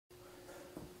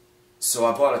So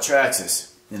I bought a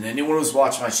Traxxas, and anyone who's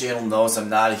watched my channel knows I'm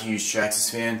not a huge Traxxas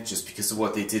fan just because of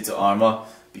what they did to Arma.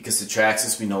 Because of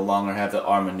Traxxas, we no longer have the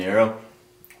Arma Nero,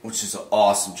 which is an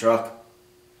awesome truck.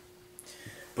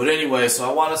 But anyway, so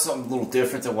I wanted something a little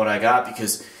different than what I got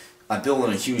because I'm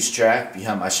building a huge track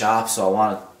behind my shop, so I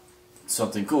wanted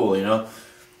something cool, you know.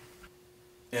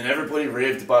 And everybody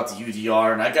raved about the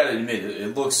UDR, and I gotta admit,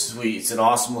 it looks sweet. It's an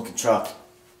awesome looking truck.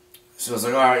 So I was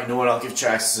like, alright, you know what, I'll give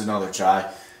Traxxas another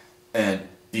try. And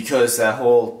because that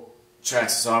whole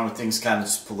Traxxas Arma thing's kind of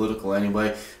just political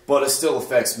anyway, but it still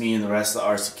affects me and the rest of the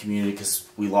RC community because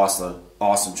we lost an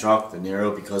awesome truck, the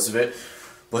Nero, because of it.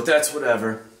 But that's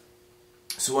whatever.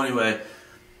 So anyway,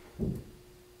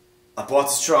 I bought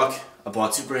this truck. I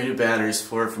bought 2 brand new batteries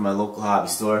for it from my local hobby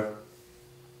store.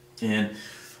 And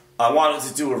I wanted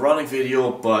to do a running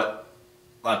video, but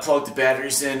I plugged the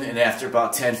batteries in, and after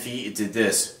about 10 feet, it did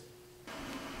this.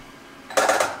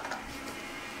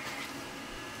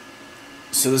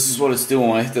 So this is what it's doing.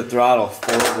 When I hit the throttle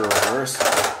forward or reverse, the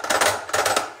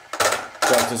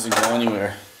truck doesn't go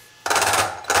anywhere.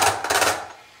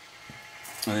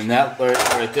 And then that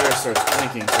right there starts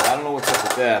blinking, so I don't know what's up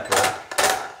with that, but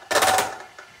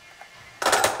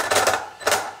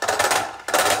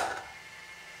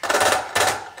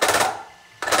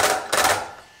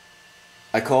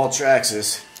I called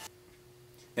Traxxas,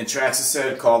 and Traxxas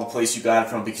said call the place you got it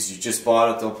from because you just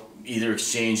bought it. They'll either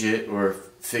exchange it or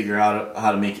figure out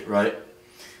how to make it right.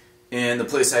 And the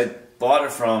place I bought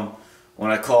it from, when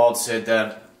I called, said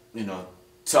that, you know,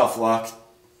 tough luck,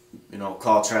 you know,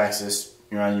 call Traxxas,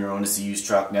 you're on your own, it's a used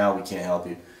truck now, we can't help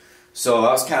you. So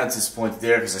I was kind of disappointed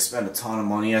there because I spent a ton of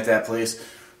money at that place,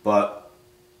 but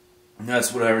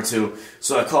that's whatever too.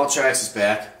 So I called Traxxas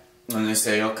back, and they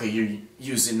say, okay, you're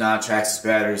using non-Traxxas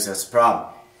batteries, that's the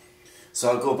problem. So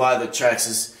I'll go buy the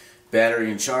Traxxas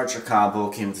battery and charger combo.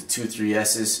 Came with the 2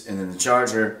 3S's, and then the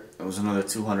charger, it was another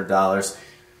 $200.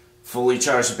 Fully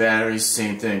charged batteries,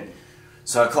 same thing.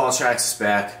 So I called Traxxas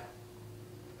back,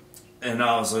 and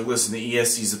I was like, listen, the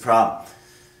ESC is the problem.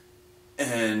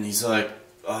 And he's like,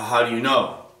 how do you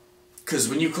know? Because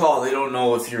when you call, they don't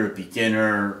know if you're a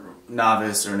beginner,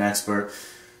 novice, or an expert.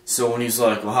 So when he's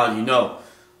like, well, how do you know?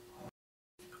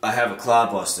 I have a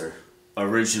Cloudbuster,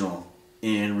 original,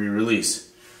 and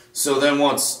re-release. So then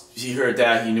once he heard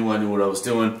that, he knew I knew what I was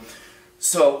doing.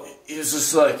 So he was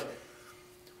just like,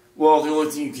 well, the only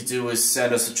thing you could do is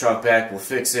send us the truck back, we'll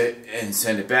fix it, and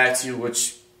send it back to you,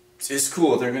 which is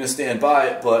cool. They're going to stand by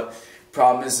it, but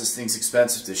problem is this thing's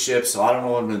expensive to ship, so I don't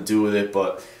know what I'm going to do with it.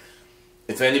 But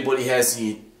if anybody has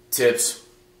any tips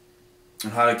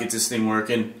on how to get this thing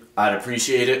working, I'd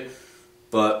appreciate it.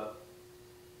 But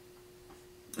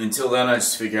until then, I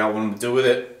just figure out what I'm going to do with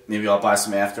it. Maybe I'll buy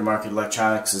some aftermarket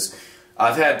electronics. 'Cause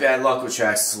I've had bad luck with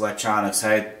Traxxas electronics.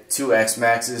 I had 2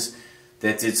 X-Maxes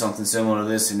that did something similar to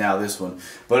this, and now this one.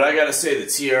 But I gotta say, the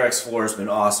TRX4 has been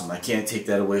awesome. I can't take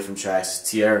that away from Traxxas.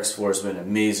 TRX4 has been an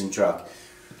amazing truck.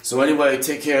 So anyway,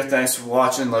 take care. Thanks for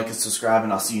watching. Like and subscribe,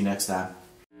 and I'll see you next time.